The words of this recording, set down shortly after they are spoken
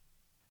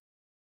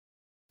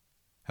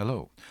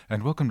Hello,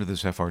 and welcome to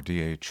this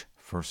FRDH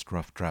First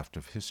Rough Draft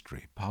of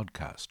History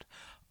podcast.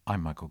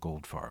 I'm Michael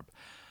Goldfarb.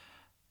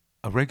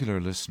 A regular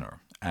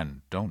listener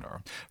and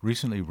donor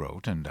recently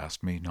wrote and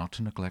asked me not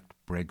to neglect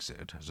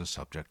Brexit as a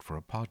subject for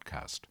a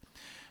podcast.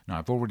 Now,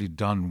 I've already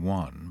done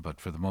one, but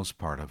for the most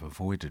part I've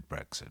avoided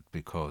Brexit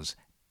because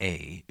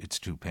A, it's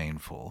too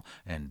painful,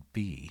 and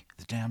B,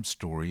 the damn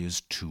story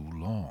is too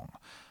long.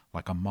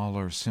 Like a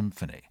Mahler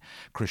symphony,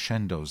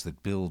 crescendos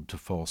that build to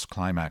false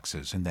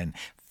climaxes and then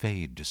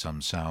fade to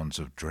some sounds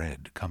of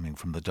dread coming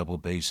from the double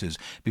basses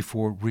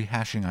before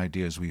rehashing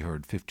ideas we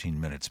heard 15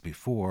 minutes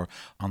before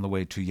on the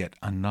way to yet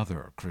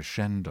another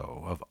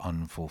crescendo of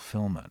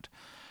unfulfillment.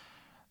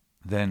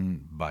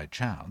 Then, by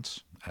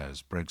chance,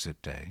 as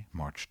Brexit Day,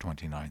 March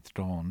 29th,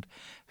 dawned,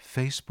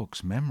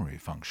 Facebook's memory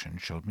function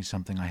showed me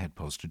something I had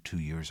posted 2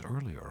 years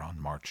earlier on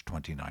March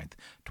 29th,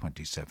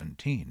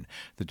 2017,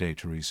 the day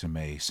Theresa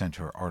May sent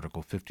her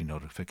Article 50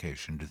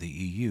 notification to the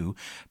EU,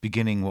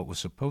 beginning what was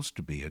supposed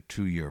to be a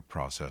 2-year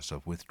process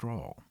of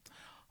withdrawal.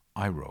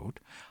 I wrote,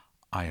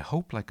 "I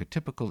hope like a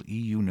typical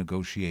EU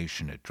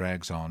negotiation it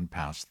drags on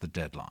past the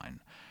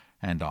deadline,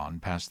 and on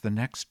past the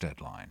next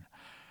deadline.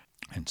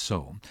 And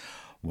so,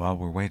 while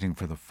we're waiting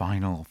for the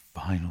final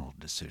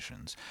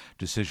decisions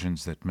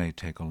that may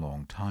take a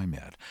long time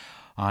yet,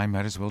 I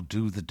might as well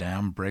do the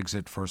damn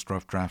Brexit first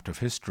rough draft of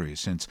history,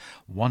 since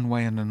one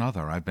way and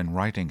another I've been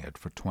writing it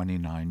for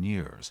 29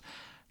 years.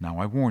 Now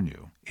I warn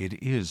you,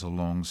 it is a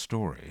long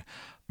story,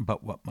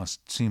 but what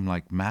must seem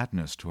like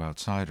madness to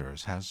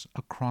outsiders has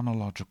a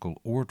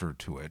chronological order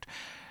to it,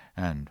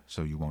 and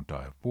so you won't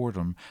die of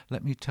boredom,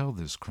 let me tell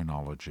this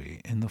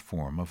chronology in the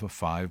form of a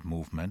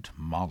 5-movement,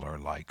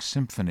 Mahler-like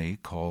symphony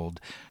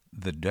called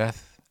The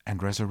Death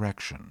and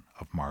Resurrection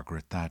of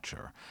Margaret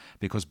Thatcher,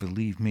 because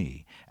believe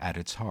me, at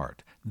its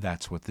heart,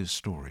 that's what this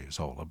story is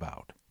all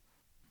about.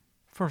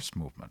 First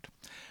movement.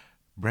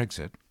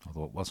 Brexit,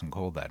 although it wasn't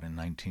called that in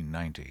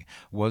 1990,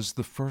 was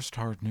the first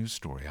hard news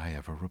story I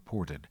ever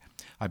reported.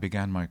 I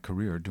began my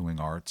career doing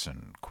arts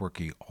and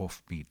quirky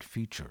offbeat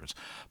features,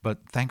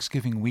 but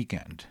Thanksgiving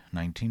weekend,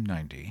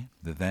 1990,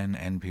 the then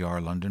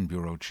NPR London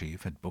bureau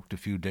chief had booked a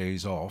few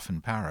days off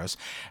in Paris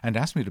and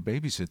asked me to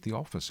babysit the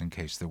office in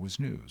case there was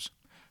news.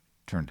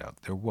 Turned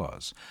out there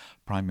was.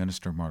 Prime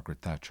Minister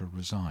Margaret Thatcher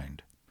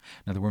resigned.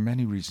 Now, there were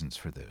many reasons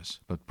for this,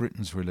 but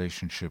Britain's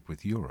relationship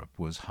with Europe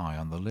was high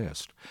on the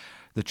list.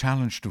 The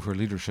challenge to her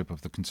leadership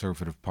of the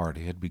Conservative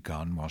Party had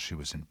begun while she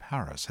was in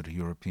Paris at a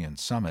European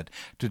summit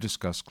to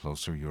discuss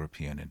closer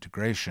European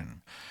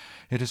integration.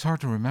 It is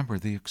hard to remember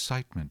the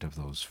excitement of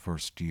those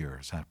first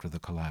years after the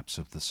collapse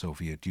of the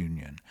Soviet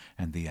Union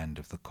and the end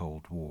of the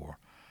Cold War.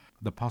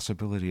 The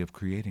possibility of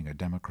creating a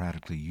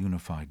democratically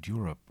unified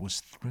Europe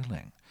was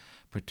thrilling,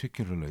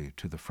 particularly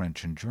to the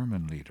French and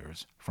German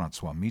leaders,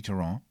 François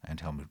Mitterrand and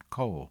Helmut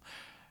Kohl.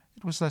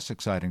 It was less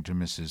exciting to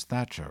Mrs.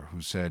 Thatcher,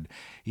 who said,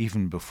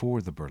 even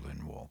before the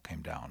Berlin Wall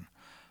came down,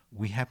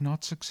 "We have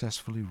not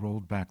successfully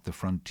rolled back the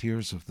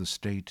frontiers of the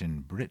state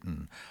in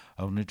Britain,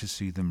 only to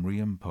see them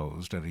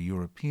reimposed at a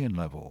European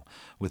level,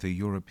 with a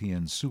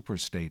European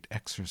superstate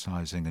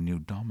exercising a new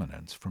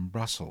dominance from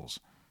Brussels."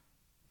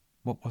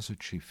 What was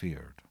it she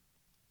feared?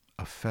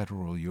 A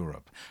federal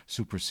Europe,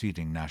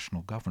 superseding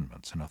national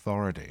governments and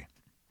authority.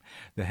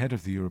 The head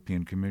of the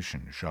European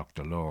Commission, Jacques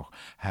Delors,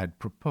 had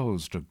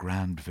proposed a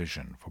grand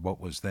vision for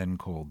what was then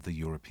called the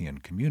European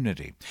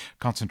Community,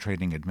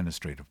 concentrating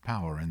administrative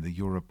power in the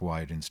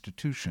Europe-wide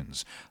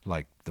institutions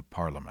like the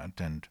Parliament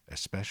and,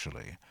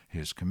 especially,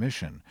 his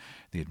Commission,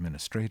 the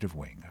administrative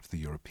wing of the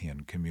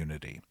European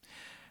Community.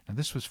 Now,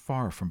 this was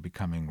far from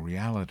becoming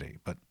reality,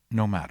 but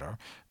no matter.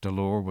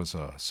 Delors was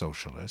a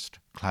socialist,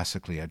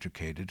 classically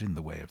educated in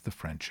the way of the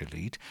French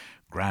elite.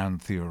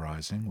 Grand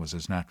theorizing was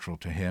as natural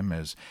to him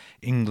as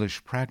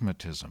English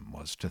pragmatism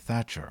was to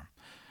Thatcher.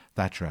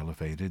 Thatcher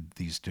elevated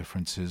these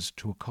differences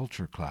to a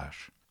culture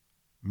clash.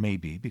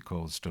 Maybe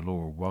because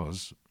Delors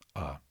was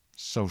a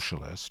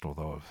socialist,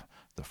 although of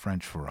the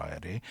French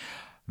variety,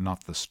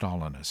 not the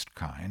Stalinist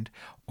kind,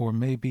 or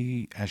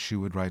maybe, as she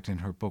would write in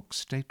her book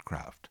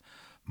Statecraft,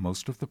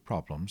 most of the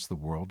problems the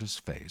world has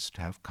faced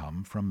have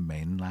come from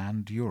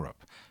mainland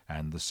Europe,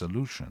 and the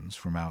solutions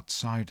from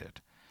outside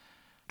it.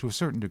 To a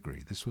certain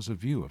degree, this was a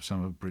view of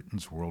some of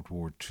Britain's World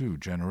War II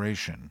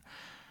generation.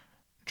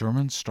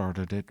 Germans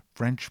started it,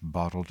 French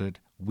bottled it,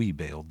 we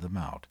bailed them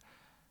out.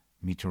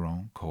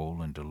 Mitterrand, Kohl,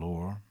 and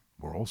Delors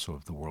were also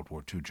of the World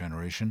War II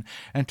generation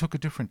and took a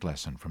different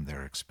lesson from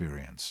their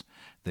experience.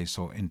 They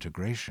saw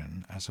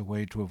integration as a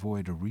way to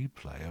avoid a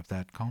replay of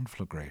that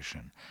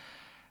conflagration.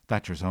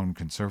 Thatcher's own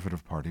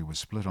Conservative Party was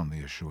split on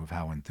the issue of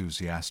how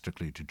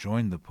enthusiastically to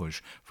join the push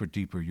for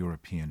deeper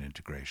European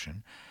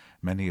integration.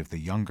 Many of the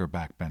younger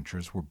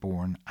backbenchers were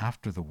born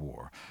after the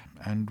war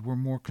and were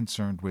more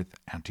concerned with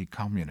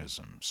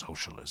anti-communism,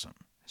 socialism,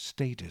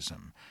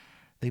 statism.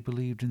 They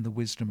believed in the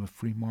wisdom of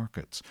free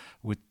markets,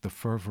 with the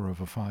fervor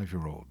of a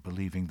 5-year-old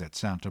believing that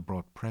Santa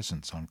brought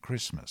presents on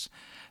Christmas.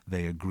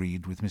 They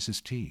agreed with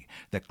Mrs. T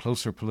that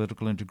closer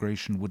political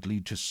integration would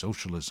lead to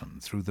socialism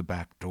through the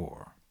back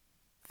door.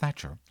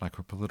 Thatcher, like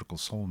her political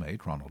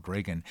soulmate Ronald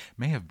Reagan,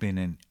 may have been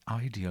an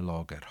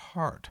ideologue at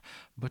heart,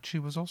 but she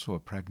was also a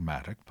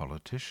pragmatic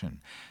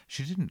politician.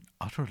 She didn't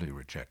utterly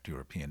reject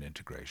European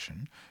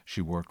integration.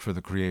 She worked for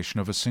the creation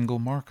of a single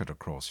market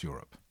across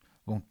Europe.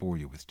 Won't bore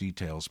you with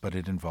details, but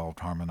it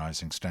involved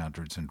harmonizing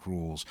standards and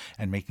rules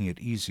and making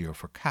it easier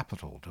for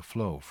capital to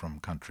flow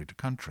from country to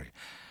country.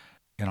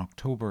 In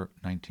October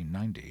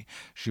 1990,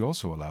 she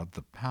also allowed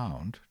the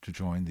pound to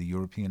join the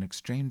European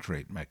exchange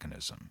rate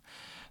mechanism.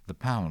 The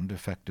pound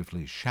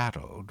effectively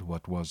shadowed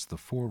what was the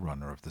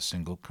forerunner of the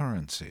single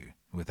currency,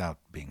 without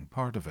being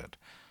part of it.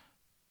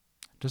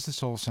 Does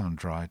this all sound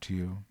dry to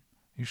you?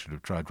 You should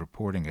have tried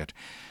reporting it.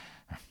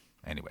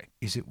 Anyway,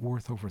 is it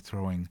worth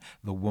overthrowing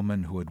the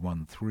woman who had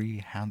won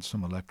 3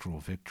 handsome electoral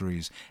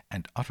victories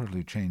and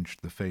utterly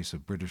changed the face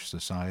of British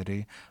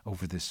society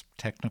over this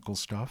technical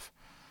stuff?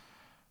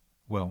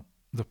 Well,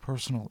 the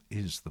personal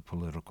is the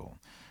political,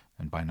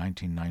 and by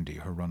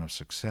 1990 her run of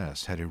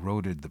success had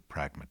eroded the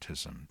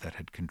pragmatism that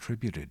had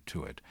contributed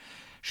to it.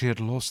 She had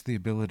lost the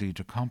ability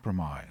to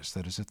compromise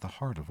that is at the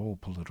heart of all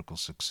political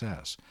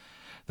success.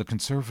 The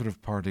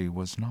Conservative Party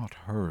was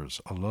not hers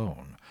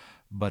alone,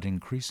 but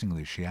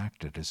increasingly she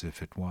acted as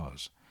if it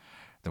was.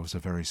 There was a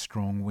very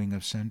strong wing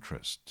of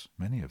centrists,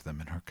 many of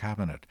them in her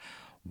cabinet.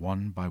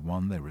 One by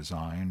one they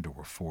resigned or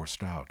were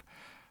forced out.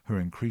 Her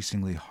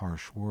increasingly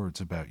harsh words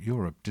about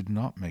Europe did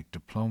not make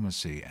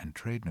diplomacy and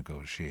trade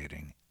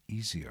negotiating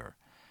easier.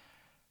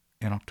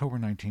 In October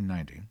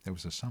 1990, there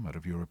was a summit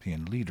of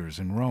European leaders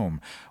in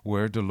Rome,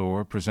 where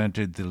Delors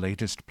presented the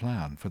latest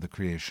plan for the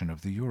creation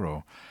of the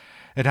euro.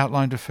 It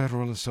outlined a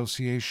federal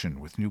association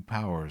with new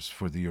powers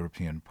for the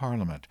European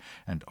Parliament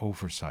and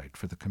oversight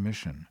for the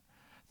Commission.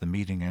 The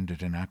meeting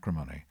ended in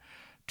acrimony.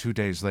 2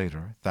 days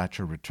later,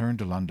 Thatcher returned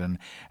to London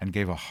and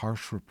gave a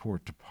harsh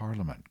report to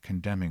Parliament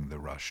condemning the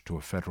rush to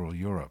a federal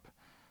Europe.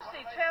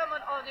 The chairman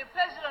or the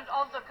president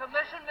of the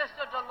Commission,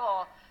 Mr.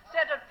 Delors,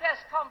 said at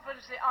press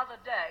conference the other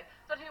day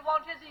that he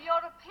wanted the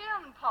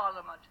European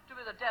Parliament to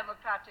be the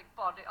democratic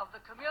body of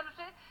the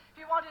community,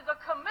 he wanted the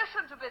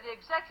Commission to be the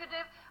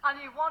executive, and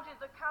he wanted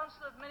the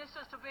Council of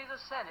Ministers to be the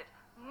Senate.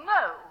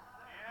 No,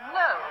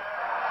 no,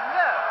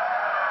 no.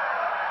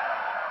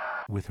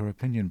 With her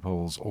opinion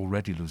polls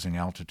already losing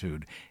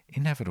altitude,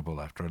 inevitable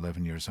after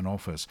 11 years in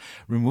office,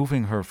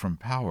 removing her from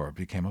power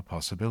became a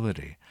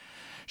possibility.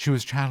 She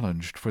was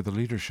challenged for the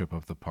leadership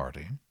of the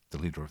party. The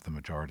leader of the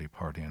majority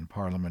party in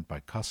Parliament by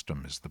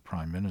custom is the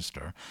Prime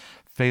Minister,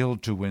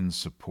 failed to win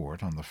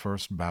support on the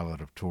first ballot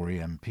of Tory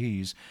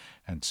MPs,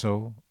 and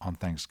so, on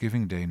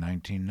Thanksgiving Day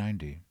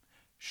 1990,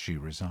 she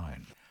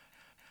resigned.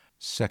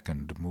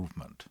 Second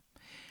movement.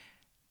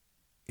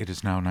 It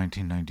is now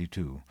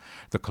 1992.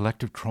 The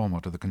collective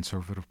trauma to the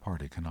Conservative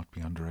Party cannot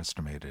be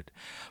underestimated.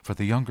 For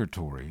the younger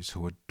Tories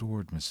who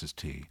adored Mrs.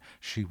 T,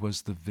 she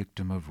was the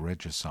victim of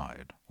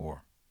regicide,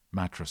 or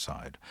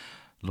matricide.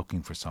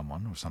 Looking for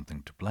someone or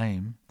something to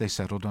blame, they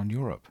settled on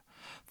Europe.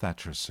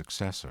 Thatcher's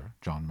successor,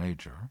 John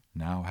Major,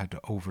 now had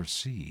to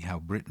oversee how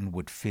Britain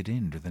would fit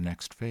into the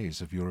next phase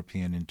of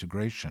European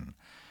integration.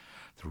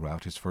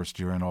 Throughout his first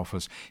year in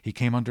office, he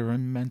came under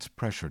immense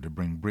pressure to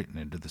bring Britain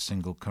into the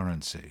single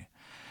currency.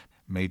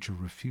 Major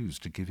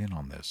refused to give in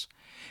on this.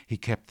 He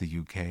kept the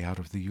UK out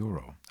of the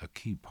euro, a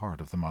key part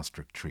of the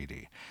Maastricht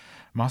Treaty.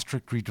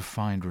 Maastricht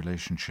redefined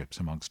relationships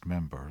amongst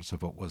members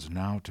of what was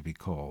now to be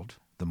called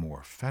the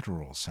more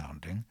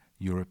federal-sounding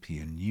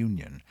European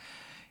Union.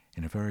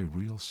 In a very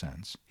real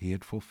sense, he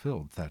had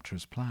fulfilled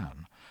Thatcher's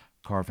plan,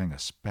 carving a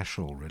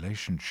special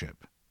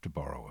relationship, to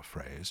borrow a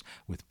phrase,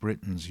 with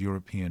Britain's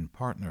European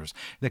partners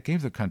that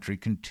gave the country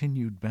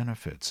continued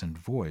benefits and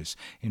voice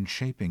in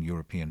shaping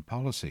European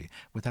policy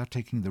without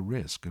taking the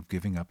risk of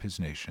giving up his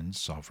nation's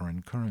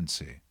sovereign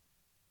currency.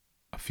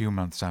 A few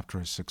months after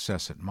his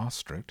success at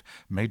Maastricht,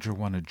 Major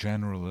won a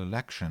general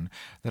election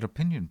that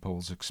opinion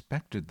polls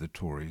expected the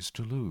Tories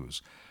to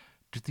lose.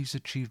 Did these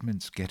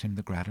achievements get him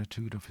the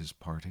gratitude of his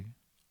party?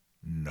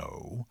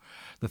 No.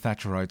 The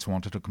Thatcherites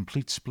wanted a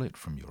complete split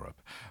from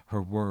Europe.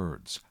 Her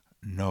words,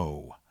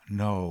 no,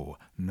 no,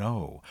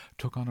 no,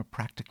 took on a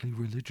practically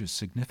religious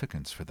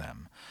significance for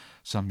them.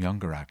 Some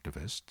younger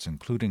activists,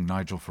 including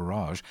Nigel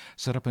Farage,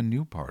 set up a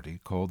new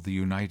party called the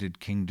United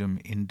Kingdom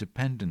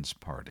Independence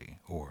Party,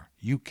 or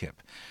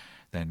UKIP.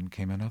 Then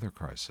came another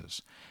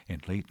crisis.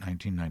 In late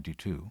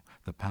 1992,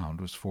 the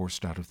pound was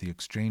forced out of the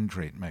exchange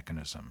rate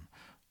mechanism.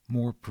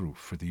 More proof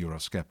for the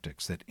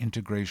Eurosceptics that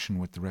integration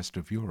with the rest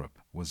of Europe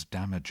was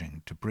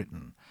damaging to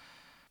Britain.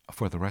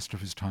 For the rest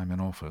of his time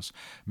in office,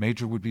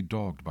 Major would be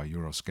dogged by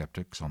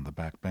Eurosceptics on the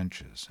back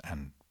benches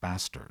and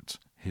bastards,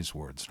 his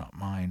words not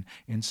mine,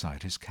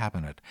 inside his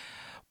cabinet.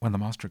 When the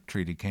Maastricht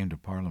Treaty came to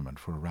Parliament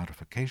for a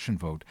ratification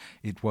vote,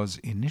 it was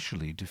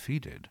initially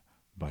defeated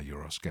by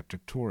Eurosceptic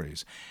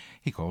Tories.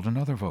 He called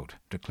another vote,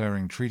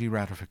 declaring treaty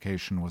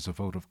ratification was a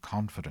vote of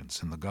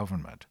confidence in the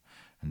government,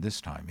 and this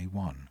time he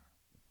won.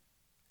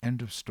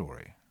 End of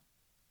story.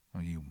 Oh,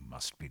 you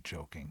must be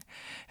joking.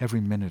 Every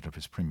minute of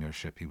his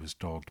premiership he was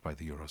dogged by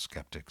the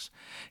Eurosceptics.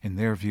 In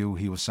their view,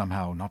 he was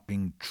somehow not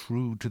being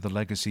true to the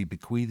legacy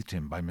bequeathed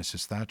him by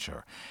Mrs.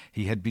 Thatcher.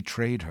 He had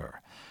betrayed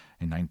her.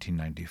 In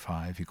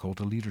 1995, he called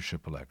a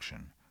leadership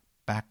election.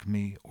 Back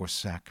me or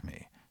sack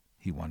me.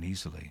 He won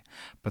easily,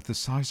 but the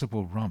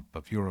sizable rump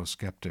of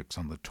Eurosceptics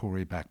on the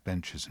Tory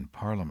backbenches in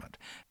Parliament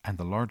and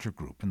the larger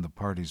group in the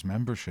party's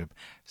membership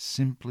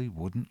simply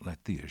wouldn't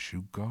let the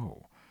issue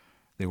go.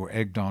 They were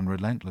egged on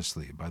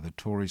relentlessly by the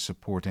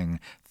Tory-supporting,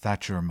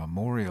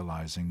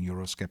 Thatcher-memorializing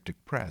Eurosceptic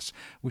press,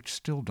 which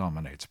still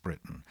dominates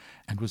Britain,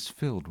 and was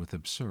filled with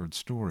absurd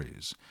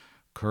stories.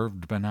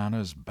 Curved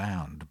bananas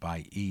banned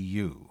by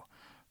EU.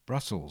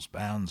 Brussels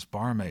bans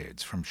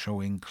barmaids from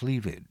showing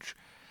cleavage.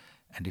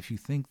 And if you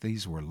think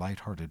these were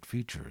light-hearted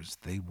features,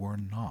 they were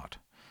not.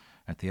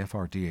 At the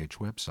FRDH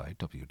website,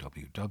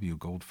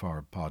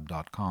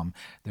 www.goldfarbpod.com,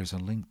 there's a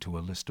link to a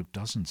list of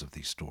dozens of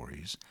these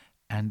stories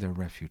and their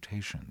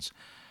refutations.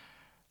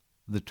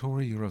 The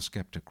Tory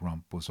Eurosceptic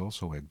rump was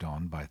also egged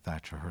on by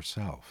Thatcher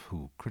herself,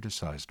 who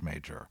criticized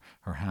Major,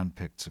 her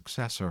hand-picked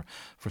successor,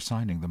 for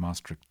signing the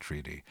Maastricht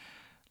Treaty.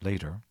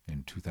 Later,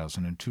 in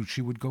 2002,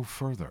 she would go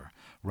further,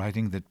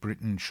 writing that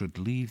Britain should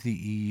leave the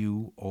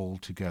EU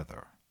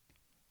altogether.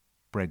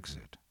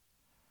 Brexit.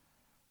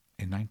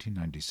 In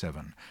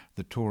 1997,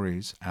 the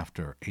Tories,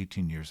 after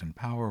 18 years in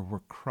power,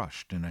 were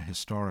crushed in a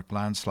historic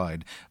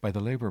landslide by the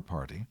Labour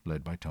Party,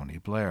 led by Tony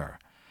Blair.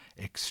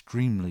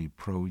 Extremely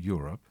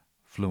pro-Europe,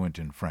 fluent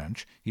in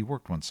French, he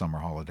worked one summer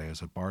holiday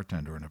as a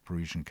bartender in a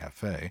Parisian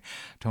café.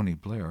 Tony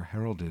Blair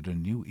heralded a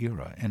new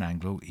era in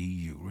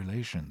Anglo-EU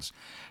relations.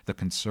 The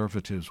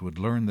Conservatives would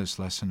learn this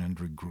lesson and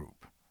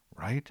regroup.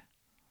 Right?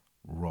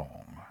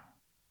 Wrong.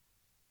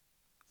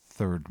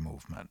 Third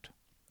movement.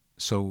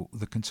 So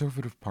the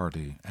Conservative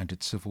Party and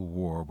its civil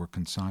war were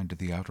consigned to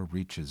the outer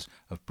reaches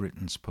of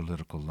Britain's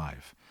political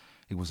life.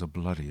 It was a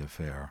bloody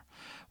affair.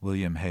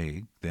 William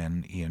Hague,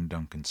 then Ian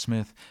Duncan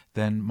Smith,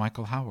 then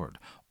Michael Howard,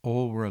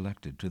 all were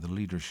elected to the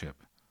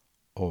leadership.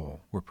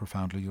 All were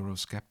profoundly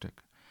Eurosceptic.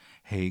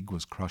 Hague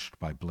was crushed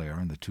by Blair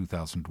in the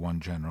 2001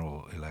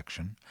 general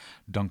election.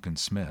 Duncan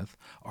Smith,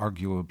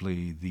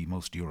 arguably the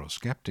most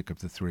Eurosceptic of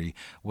the three,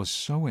 was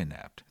so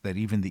inept that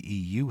even the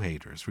EU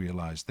haters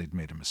realized they'd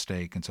made a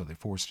mistake, and so they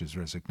forced his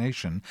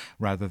resignation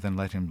rather than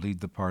let him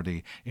lead the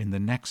party in the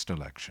next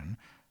election.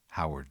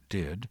 Howard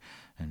did,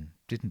 and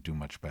didn't do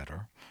much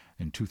better.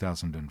 In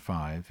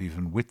 2005,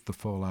 even with the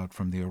fallout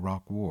from the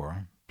Iraq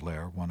War,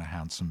 Blair won a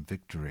handsome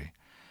victory.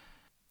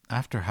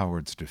 After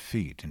Howard's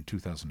defeat in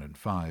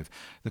 2005,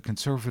 the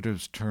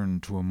Conservatives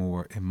turned to a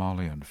more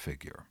emollient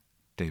figure,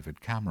 David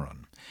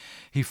Cameron.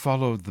 He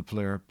followed the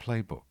Blair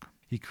playbook.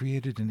 He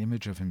created an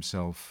image of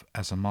himself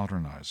as a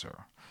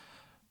modernizer,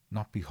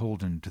 not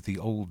beholden to the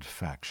old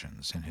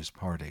factions in his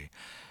party,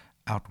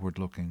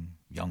 outward-looking,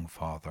 young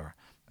father.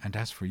 And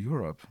as for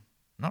Europe,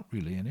 not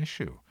really an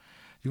issue.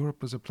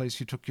 Europe was a place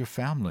you took your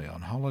family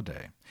on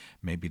holiday,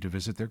 maybe to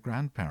visit their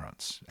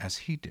grandparents, as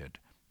he did.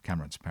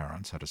 Cameron's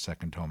parents had a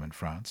second home in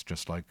France,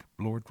 just like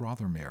Lord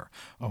Rothermere,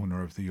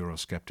 owner of the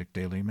Eurosceptic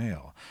Daily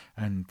Mail,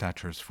 and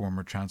Thatcher's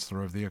former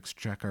Chancellor of the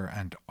Exchequer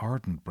and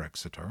ardent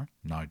Brexiter,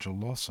 Nigel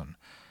Lawson.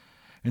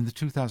 In the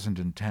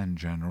 2010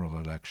 general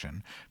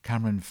election,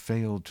 Cameron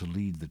failed to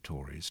lead the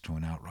Tories to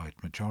an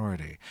outright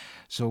majority,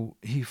 so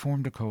he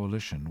formed a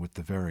coalition with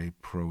the very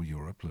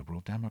pro-Europe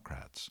Liberal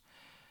Democrats.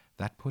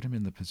 That put him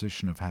in the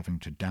position of having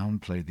to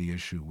downplay the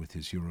issue with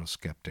his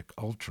Eurosceptic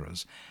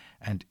ultras,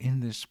 and in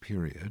this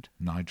period,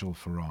 Nigel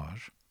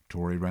Farage,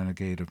 Tory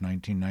renegade of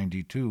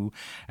 1992,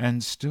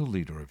 and still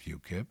leader of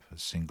UKIP, a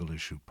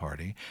single-issue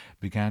party,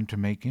 began to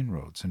make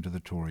inroads into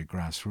the Tory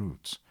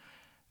grassroots.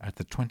 At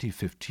the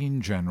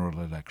 2015 general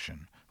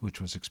election,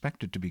 which was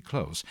expected to be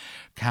close,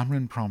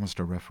 Cameron promised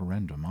a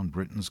referendum on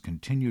Britain's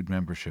continued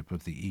membership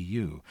of the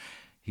EU.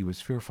 He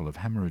was fearful of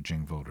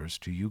hemorrhaging voters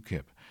to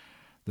UKIP.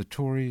 The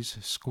Tories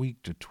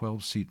squeaked a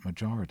 12-seat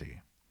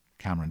majority.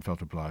 Cameron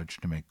felt obliged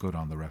to make good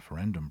on the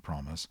referendum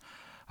promise.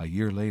 A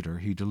year later,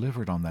 he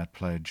delivered on that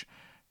pledge,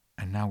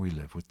 and now we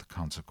live with the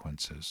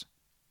consequences.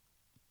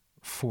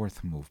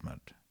 Fourth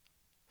movement.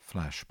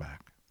 Flashback.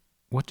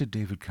 What did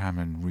David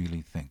Cameron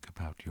really think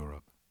about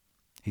Europe?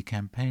 He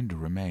campaigned to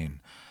remain,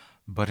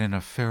 but in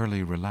a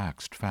fairly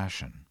relaxed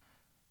fashion.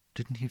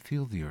 Didn't he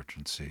feel the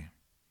urgency?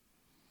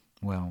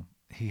 Well,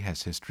 he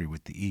has history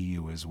with the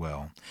EU as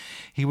well.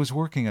 He was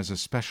working as a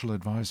special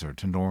advisor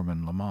to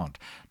Norman Lamont,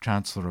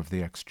 Chancellor of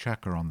the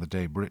Exchequer on the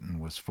day Britain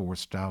was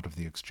forced out of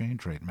the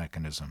exchange rate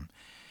mechanism.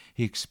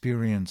 He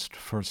experienced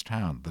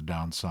firsthand the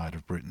downside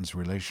of Britain's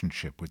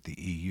relationship with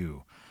the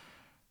EU.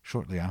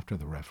 Shortly after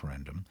the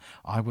referendum,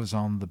 I was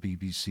on the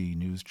BBC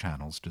News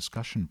Channel's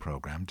discussion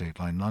programme,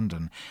 Dateline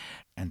London,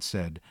 and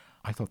said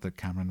I thought that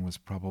Cameron was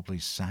probably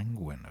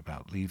sanguine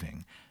about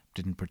leaving,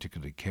 didn't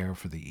particularly care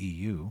for the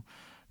EU.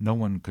 No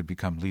one could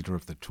become leader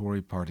of the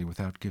Tory party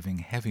without giving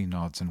heavy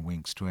nods and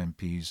winks to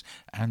MPs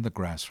and the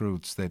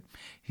grassroots that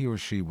he or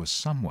she was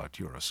somewhat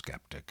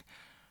Eurosceptic.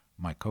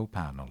 My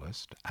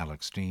co-panelist,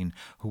 Alex Dean,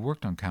 who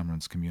worked on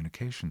Cameron's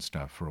communication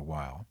staff for a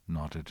while,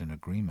 nodded in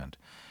agreement.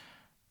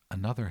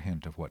 Another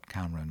hint of what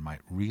Cameron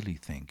might really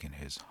think in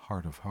his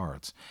heart of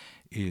hearts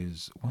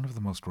is one of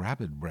the most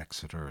rabid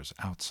Brexiters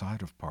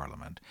outside of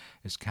Parliament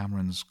is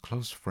Cameron's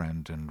close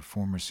friend and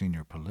former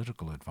senior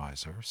political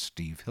advisor,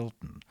 Steve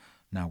Hilton,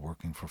 now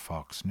working for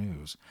Fox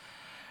News.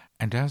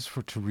 And as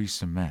for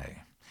Theresa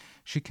May,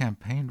 she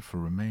campaigned for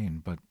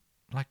Remain, but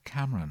like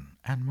Cameron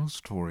and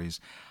most Tories,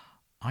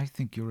 I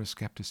think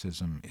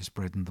Euroscepticism is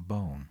bred in the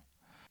bone.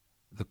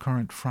 The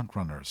current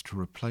frontrunners to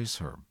replace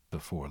her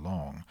before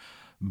long,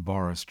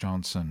 Boris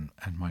Johnson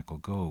and Michael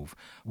Gove,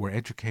 were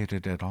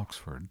educated at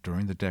Oxford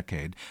during the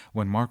decade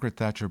when Margaret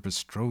Thatcher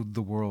bestrode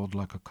the world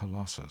like a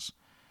colossus.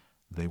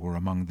 They were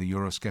among the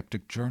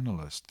Eurosceptic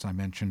journalists I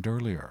mentioned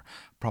earlier,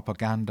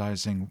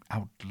 propagandizing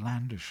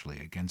outlandishly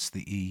against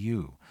the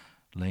EU,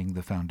 laying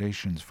the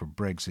foundations for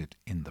Brexit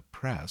in the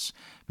press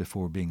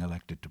before being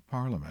elected to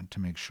Parliament to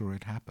make sure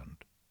it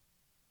happened.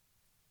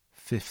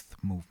 Fifth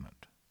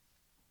movement.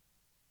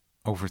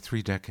 Over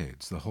 3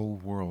 decades, the whole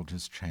world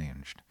has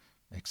changed,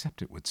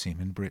 except it would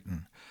seem in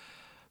Britain.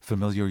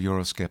 Familiar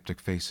Eurosceptic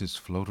faces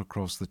float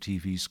across the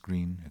TV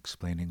screen,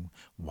 explaining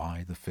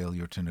why the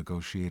failure to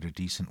negotiate a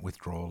decent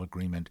withdrawal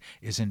agreement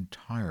is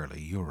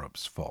entirely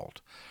Europe's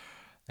fault.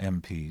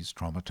 MPs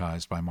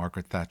traumatized by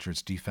Margaret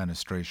Thatcher's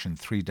defenestration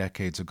 3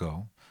 decades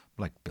ago,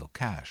 like Bill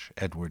Cash,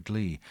 Edward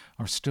Lee,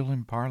 are still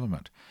in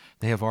Parliament.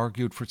 They have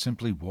argued for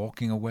simply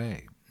walking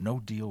away,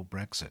 no-deal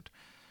Brexit.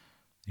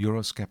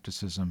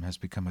 Euroscepticism has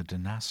become a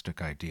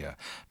dynastic idea,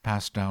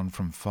 passed down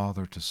from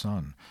father to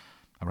son.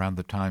 Around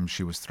the time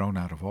she was thrown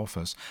out of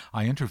office,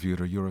 I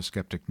interviewed a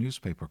Eurosceptic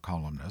newspaper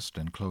columnist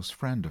and close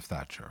friend of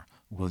Thatcher,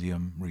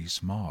 William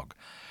Rees-Mogg.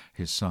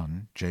 His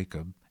son,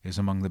 Jacob, is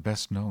among the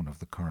best known of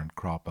the current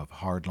crop of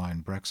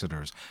hardline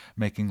Brexiters,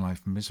 making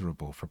life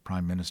miserable for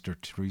Prime Minister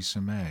Theresa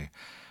May,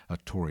 a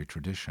Tory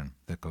tradition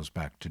that goes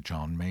back to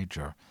John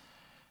Major.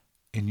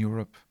 In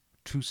Europe,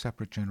 2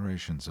 separate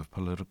generations of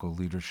political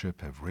leadership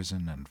have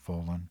risen and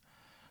fallen.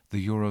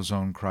 The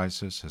Eurozone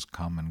crisis has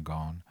come and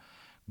gone.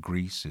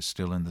 Greece is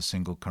still in the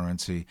single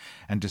currency,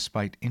 and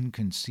despite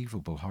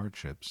inconceivable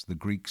hardships, the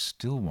Greeks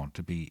still want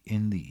to be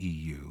in the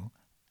EU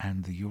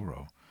and the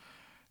Euro.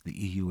 The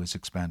EU has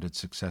expanded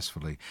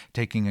successfully,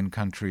 taking in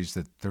countries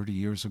that 30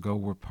 years ago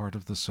were part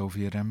of the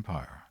Soviet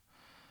Empire.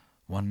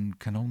 One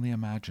can only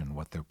imagine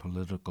what their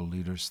political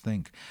leaders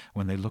think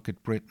when they look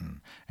at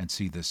Britain and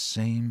see the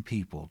same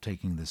people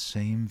taking the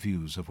same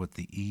views of what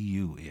the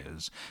EU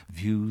is,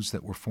 views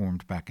that were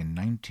formed back in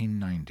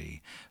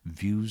 1990,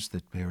 views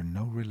that bear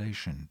no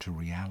relation to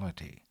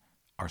reality,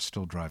 are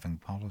still driving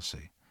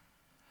policy.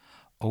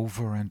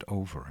 Over and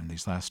over in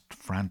these last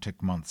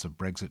frantic months of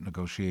Brexit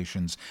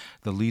negotiations,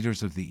 the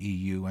leaders of the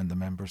EU and the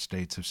member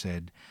states have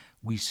said,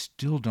 "We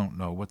still don't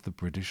know what the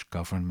British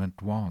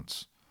government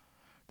wants."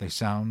 They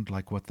sound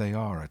like what they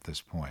are at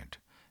this point,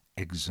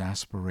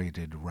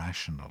 exasperated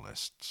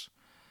rationalists.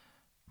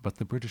 But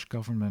the British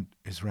government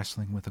is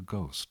wrestling with a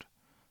ghost,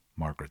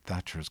 Margaret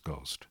Thatcher's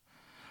ghost.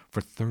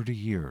 For 30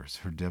 years,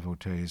 her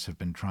devotees have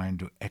been trying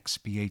to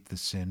expiate the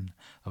sin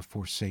of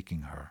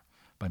forsaking her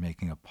by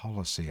making a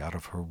policy out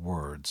of her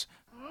words.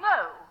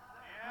 No.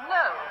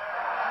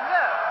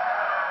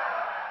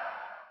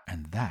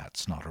 And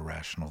that's not a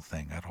rational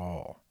thing at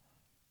all.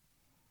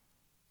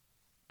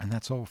 And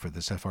that's all for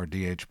this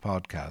FRDH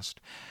podcast.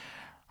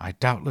 I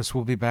doubtless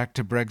will be back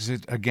to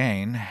Brexit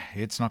again.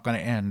 It's not going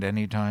to end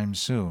anytime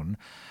soon.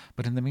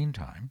 But in the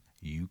meantime,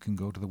 you can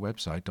go to the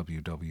website,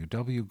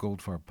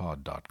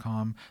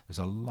 www.goldfarbpod.com. There's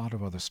a lot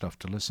of other stuff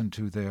to listen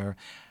to there,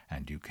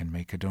 and you can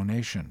make a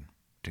donation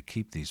to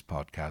keep these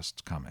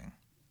podcasts coming.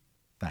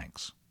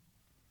 Thanks.